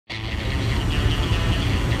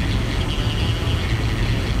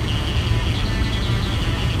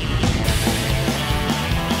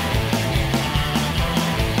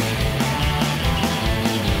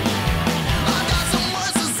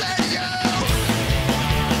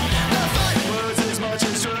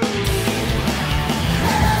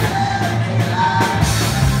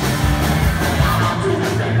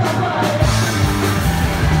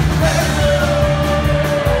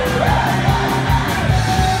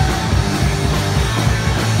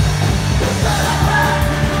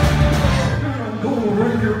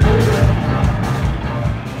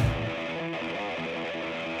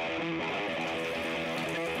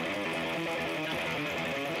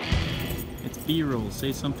B-roll.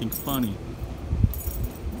 Say something funny.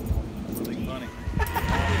 Something funny.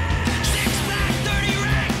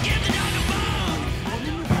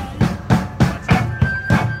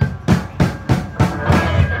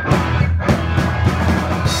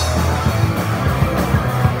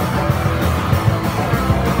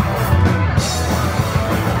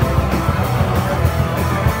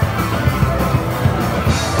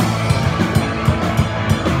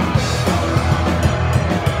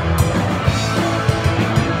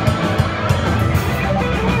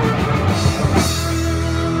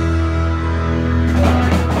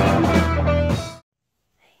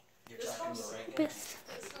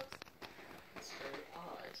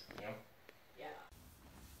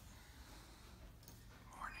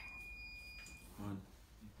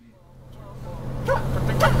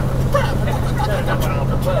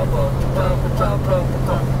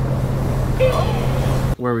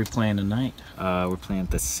 Where are we playing tonight? We're playing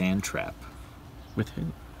at the Sand Trap. With who?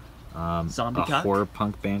 Zombie a Cock? horror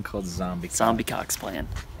punk band called Zombie Cock. Zombie Cock's playing.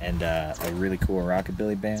 And a really cool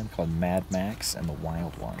rockabilly band called Mad Max and the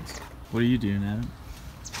Wild Ones. What are you doing, Adam?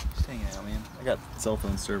 Just hanging out, man. I got cell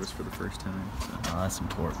phone service for the first time. So. Oh, that's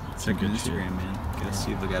important. It's a Check good Instagram, shit. man. Gotta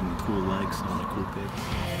see if they got any cool likes on the cool pic.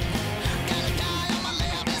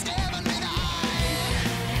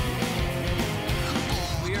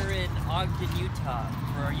 We are in Ogden, Utah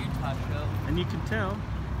for our Utah show. And you can tell,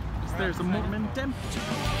 'cause there's a Mormon temple.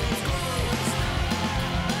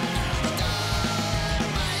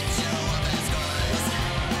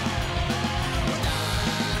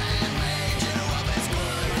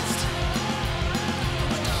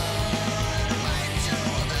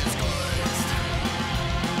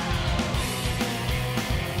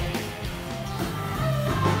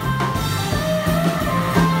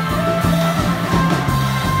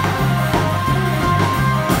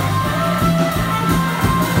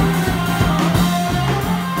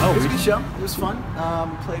 It was a good show. It was fun.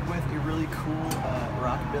 We played with a really cool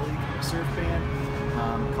rockabilly surf band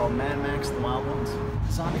called Mad Max and the Wild Ones.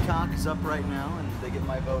 Zombie Cock is up right now, and they get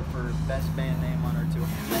my vote for best band name on our tour.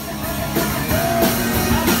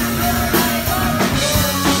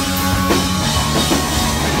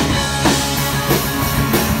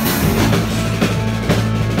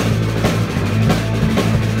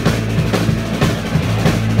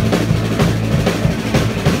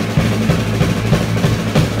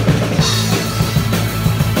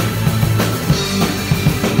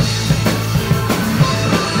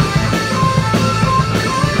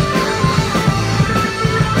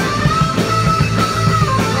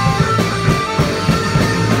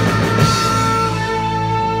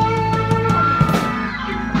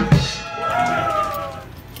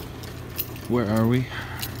 Where are we?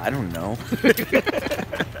 I don't know.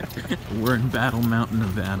 We're in Battle Mountain,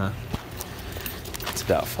 Nevada. It's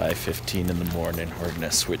about 5:15 in the morning. We're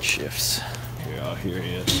gonna switch shifts. Here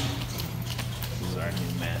he is. This is our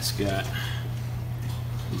new mascot.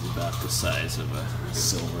 He's about the size of a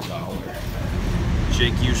silver dollar.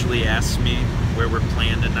 Jake usually asks me where we're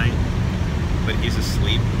playing tonight, but he's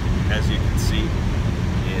asleep, as you can see.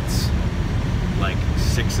 It's like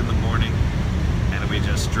 6 in the morning, and we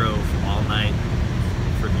just drove all night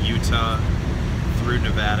from Utah through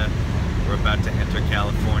Nevada. We're about to enter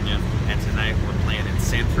California, and tonight we're playing in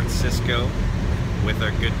San Francisco with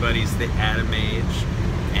our good buddies, the Atom Age,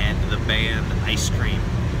 and the band Ice Cream.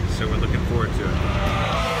 So we're looking forward to it.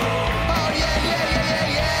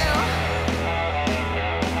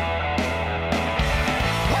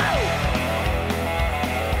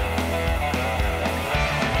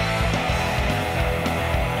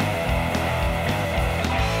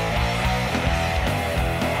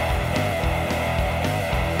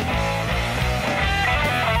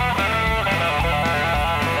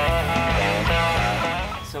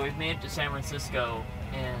 So we've made it to San Francisco,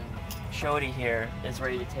 and Shody here is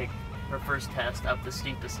ready to take her first test up the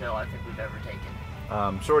steepest hill I think we've ever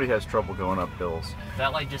taken. Shorty has trouble going up hills.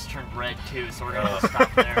 That light just turned red too, so we're gonna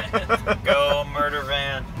stop there. Go murder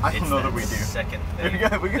van. I don't know that we do. Second thing.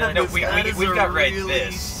 We got No, this. we've got right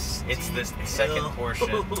this. It's this second portion.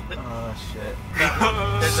 Oh shit.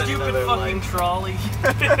 There's Stupid another fucking light. trolley.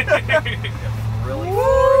 Really?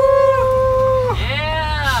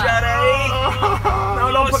 Yeah! Shut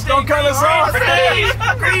No, don't cut us off.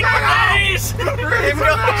 Green grenades!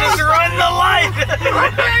 Just run the light!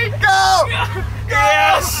 Go!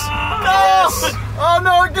 Yes! No! Oh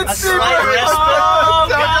no, it gets steeper! slight respite. Oh,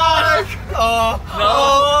 God. God.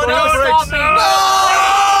 No, stop me!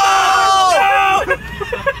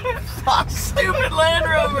 No! Stupid Land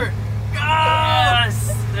Rover! Yes!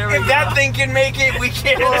 There we If go. that thing can make it, we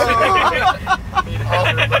can.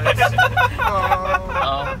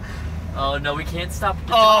 Oh no, we can't stop at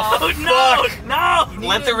the Oh, top. fuck! No!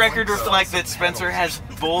 Let the record reflect that Spencer has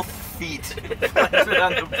both feet planted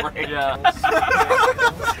on the brake. Yeah.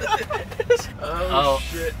 Oh,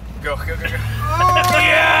 shit. Go, go, go, go.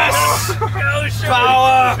 Yes! Go, show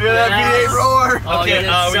Power! Yeah, that V8 roar! Oh, Okay, you did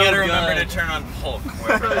we so gotta remember good. to turn on Hulk.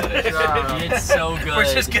 wherever that is. You did so good.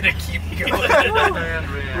 We're just gonna keep going.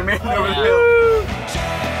 We made it over the Yeah. hill.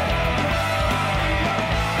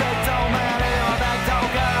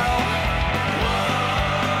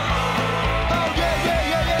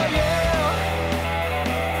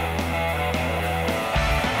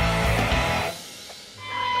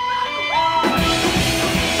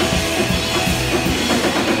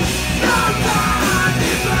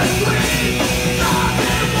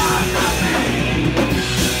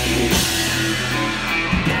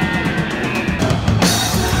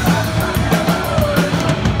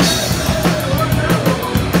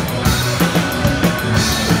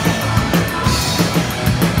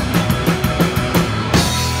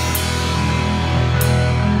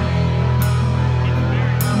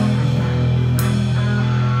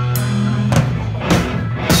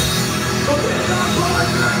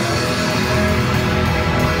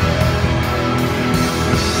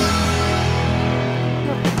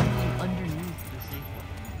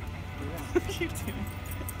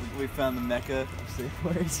 We found the mecca of safe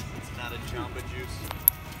words. It's not a Jamba Juice.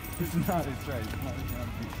 It's not, it's right. It's not a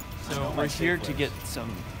Jamba Juice. So we're here to get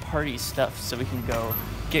some party stuff so we can go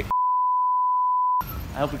get.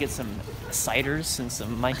 I hope we get some ciders and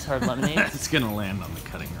some Mike's Hard Lemonade. It's gonna land on the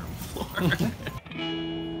cutting room floor.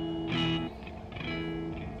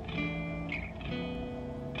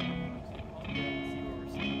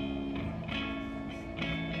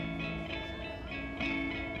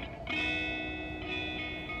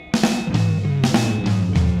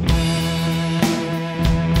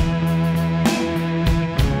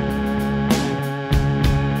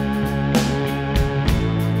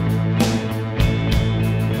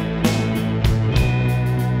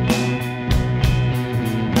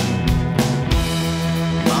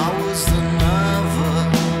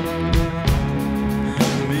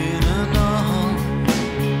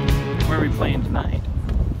 Playing tonight?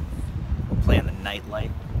 We're playing the Nightlight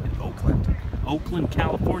in Oakland. Oakland,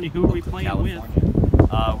 California. Who are we playing California. with?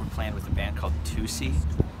 We're playing with a band called Tusi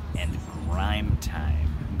and Grime Time.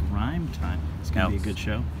 Grime Time. It's gonna be a good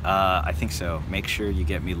show. I think so. Make sure you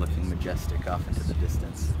get me looking majestic off into the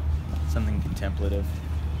distance. Something contemplative.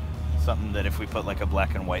 Something that if we put like a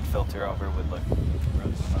black and white filter over would look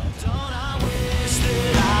gross. Don't I wish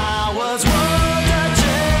that I was worth a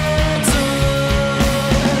chance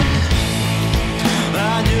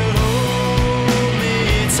and you'd hold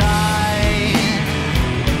me tight.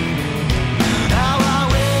 How I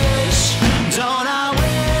wish, don't I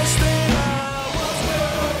wish that I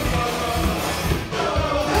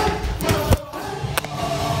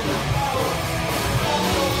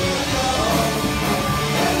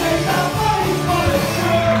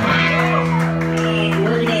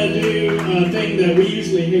We're gonna do a thing that we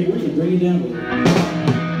usually do. We're gonna bring it down a little.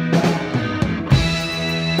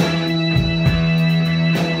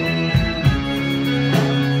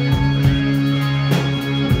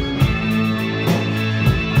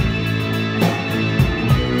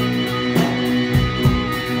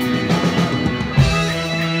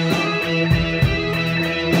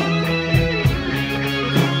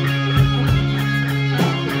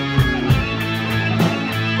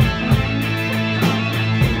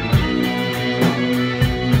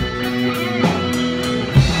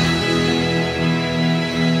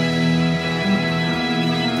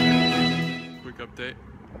 Update.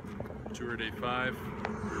 Tour day 5.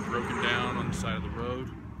 We were broken down on the side of the road.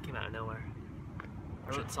 Came out of nowhere.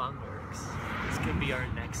 I wrote song lyrics. This could be our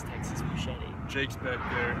next Texas Machete. Jake's back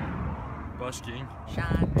there, busking.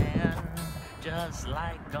 Shining just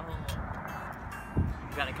like gold.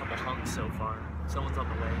 We've got a couple hunks so far. Someone's on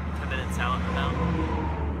the way. 10 minutes out on the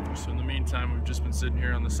mountain. So in the meantime, we've just been sitting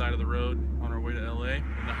here on the side of the road on our way to LA in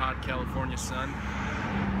the hot California sun,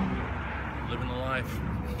 living the life.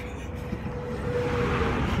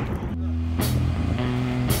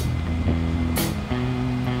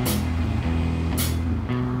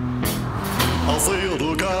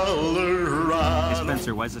 Hey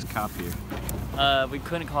Spencer, why is this cop here? We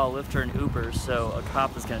couldn't call a Lyft or an Uber, so a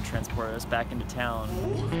cop is going to transport us back into town.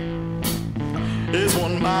 It's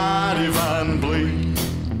one mighty fine place,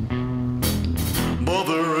 but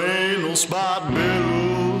there ain't no spot better.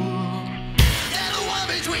 And the one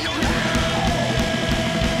between your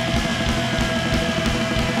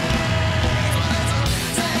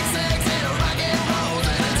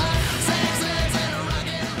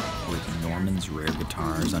With Norman's rare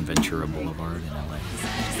guitar bars on Ventura Boulevard in LA.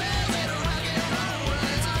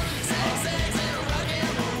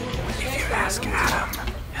 If you ask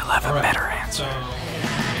Adam, he'll have a better answer.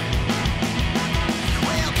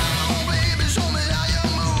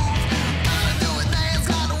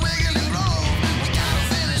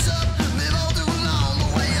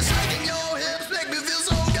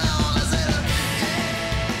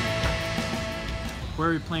 Where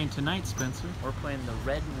are we playing tonight, Spencer? We're playing the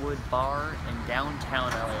Redwood Bar in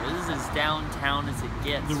downtown LA. This is as downtown as it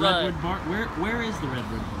gets. The Redwood Bar? Where is the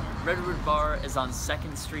Redwood Bar? Redwood Bar is on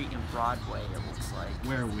 2nd Street and Broadway, it looks like.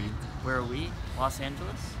 Where are we? Where are we? Los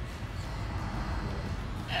Angeles?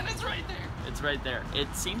 And it's right there. It's right there.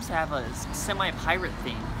 It seems to have a semi-pirate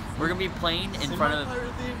theme. We're gonna be playing in front of...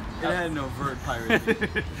 It had an overt pirate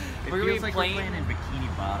theme. We're gonna be playing in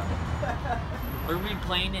Bikini Bottom. We're gonna be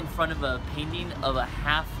playing in front of a painting of a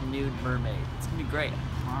half-nude mermaid. It's gonna be great.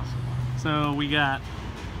 Awesome. So we got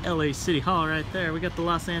LA City Hall right there. We got the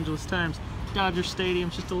Los Angeles Times. Dodger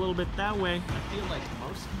Stadium's just a little bit that way. I feel like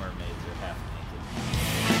most mermaids are half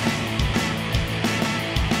naked.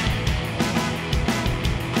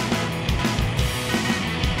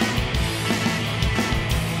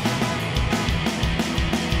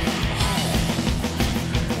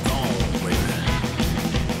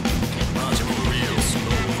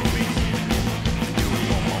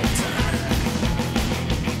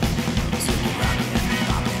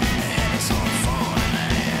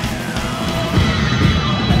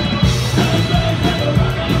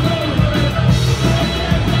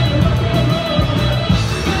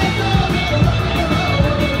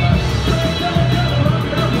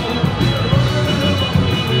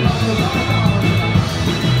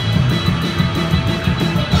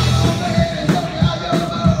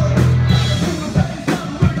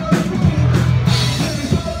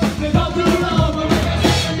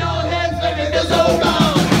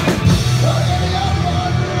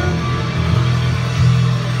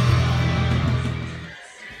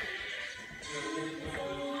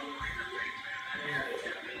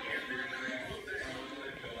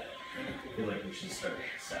 I feel like we should start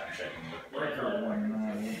sound checking the breaker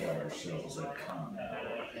one. We got ourselves a combat.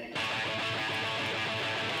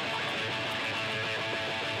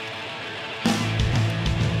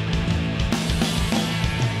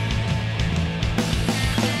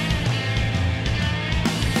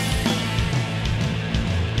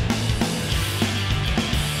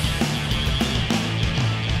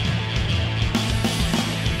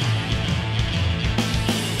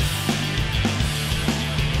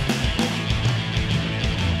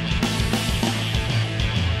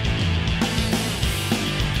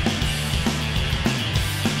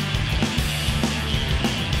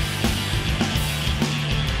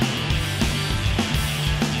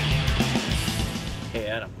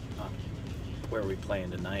 Where are we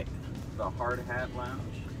playing tonight? The Hard Hat Lounge.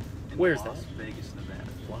 Where's Las that? Vegas, Nevada.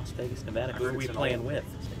 Las Vegas, Nevada. Who are we playing with?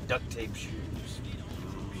 Duct tape shoes.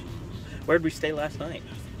 Where'd we stay last night?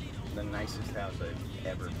 The nicest house I've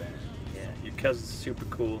ever been in. Yeah, your cousin's super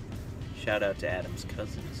cool. Shout out to Adam's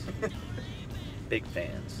cousins. Big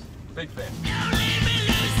fans. Big fan.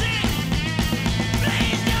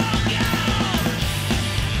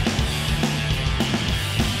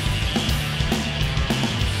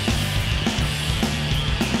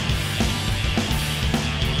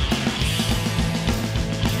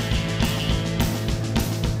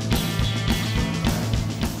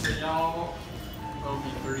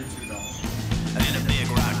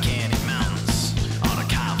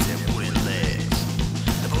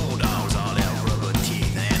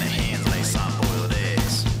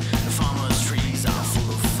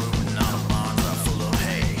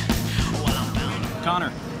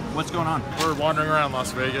 Connor, what's going on? We're wandering around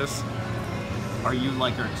Las Vegas. Are you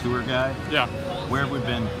like our tour guide? Yeah. Where have we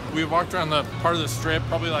been? We walked around the part of the strip,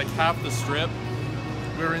 probably like half the strip.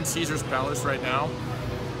 We're in Caesar's Palace right now.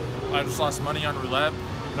 I just lost money on roulette.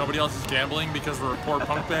 Nobody else is gambling because we're a poor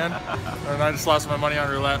punk band. And I just lost my money on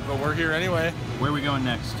roulette, but we're here anyway. Where are we going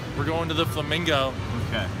next? We're going to the Flamingo.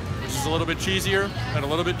 Okay. Which is a little bit cheesier and a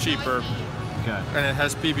little bit cheaper. Okay. And it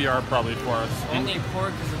has PBR probably for us. Only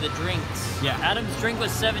poor because of the drinks. Yeah. Adam's drink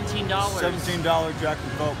was $17. $17 Jack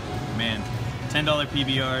and Coke. Man, $10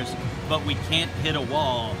 PBRs, but we can't hit a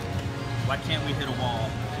wall. Why can't we hit a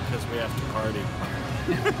wall? Because we have to party.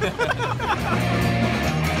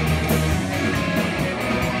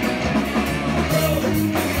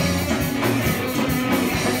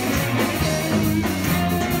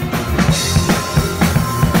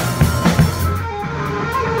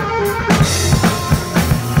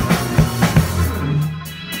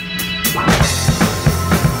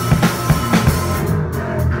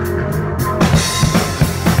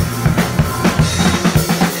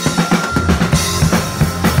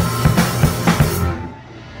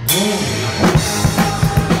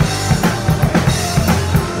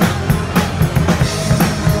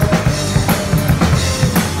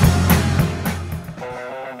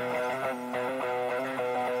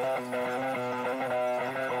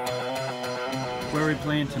 Where are we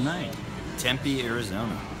playing tonight? Tempe,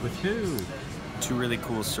 Arizona. With who? Two really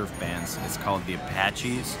cool surf bands. It's called the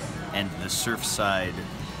Apaches and the Surfside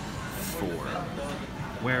 4.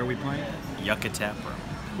 Where are we playing? Yucca Tap Room.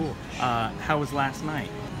 Cool. How was last night?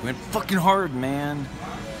 We went fucking hard, man.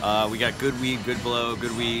 We got good weed, good blow,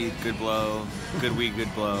 good weed, good blow, good weed,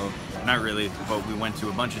 good blow. Not really, but we went to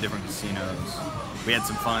a bunch of different casinos. We had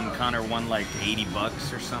some fun. Connor won like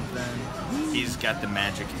 $80 or something. He's got the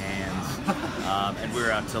magic hands. And we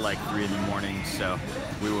were out till like 3 in the morning, so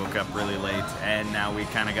we woke up really late. And now we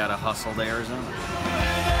kind of got to hustle to Arizona.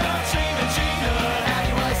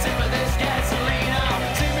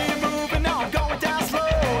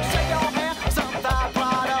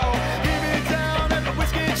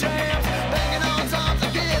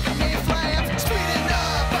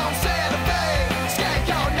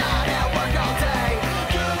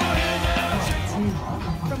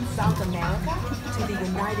 South America to the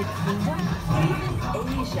United Kingdom,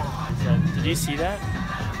 even Asia. Did you see that?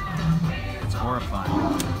 It's horrifying.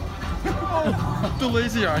 Oh, the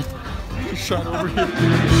lazy eye. Shot over here.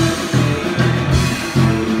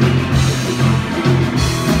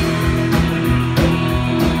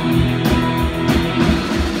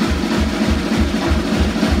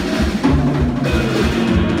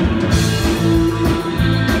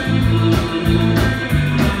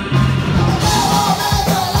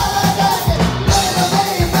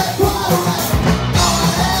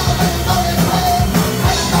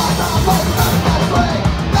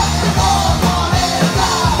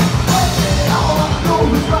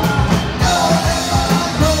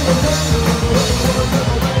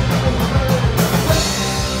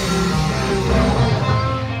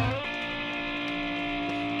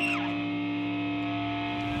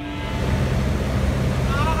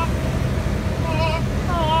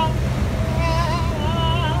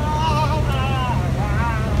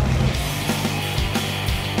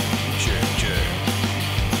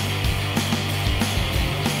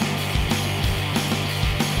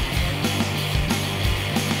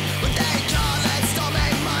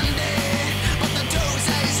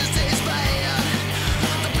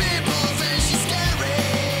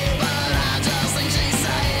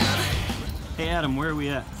 Hey Adam, where are we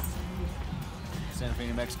at? Santa Fe,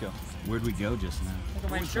 New Mexico. Where'd we go just now? Look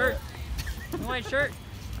at my shirt. Look at my shirt.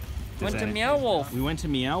 Went to Meow Wolf. We went to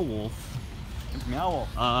Meow Wolf. Meow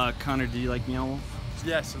Wolf. Connor, do you like Meow Wolf?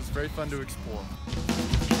 Yes, it was very fun to explore.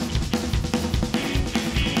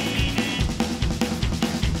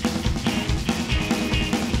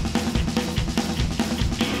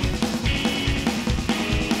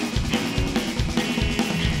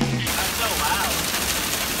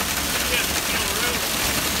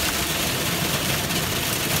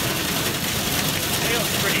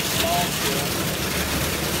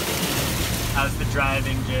 How's the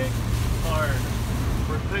driving, Jake? Hard.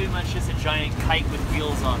 We're pretty much just a giant kite with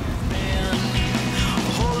wheels on it. Man. A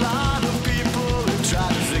whole lot of people have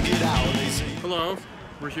tried to figure it out. They say. Hello,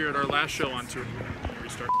 we're here at our last show on tour.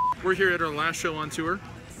 Restart. We're here at our last show on tour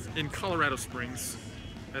in Colorado Springs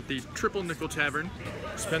at the Triple Nickel Tavern.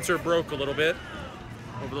 Spencer broke a little bit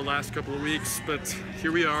over the last couple of weeks, but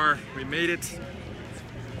here we are. We made it.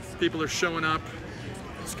 People are showing up.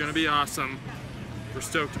 It's gonna be awesome. We're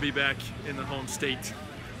stoked to be back in the home state.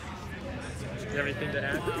 Do you have anything to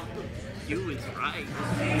add? You was right.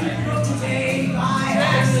 By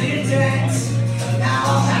accident, now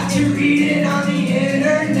I'll have to read it on the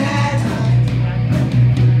internet.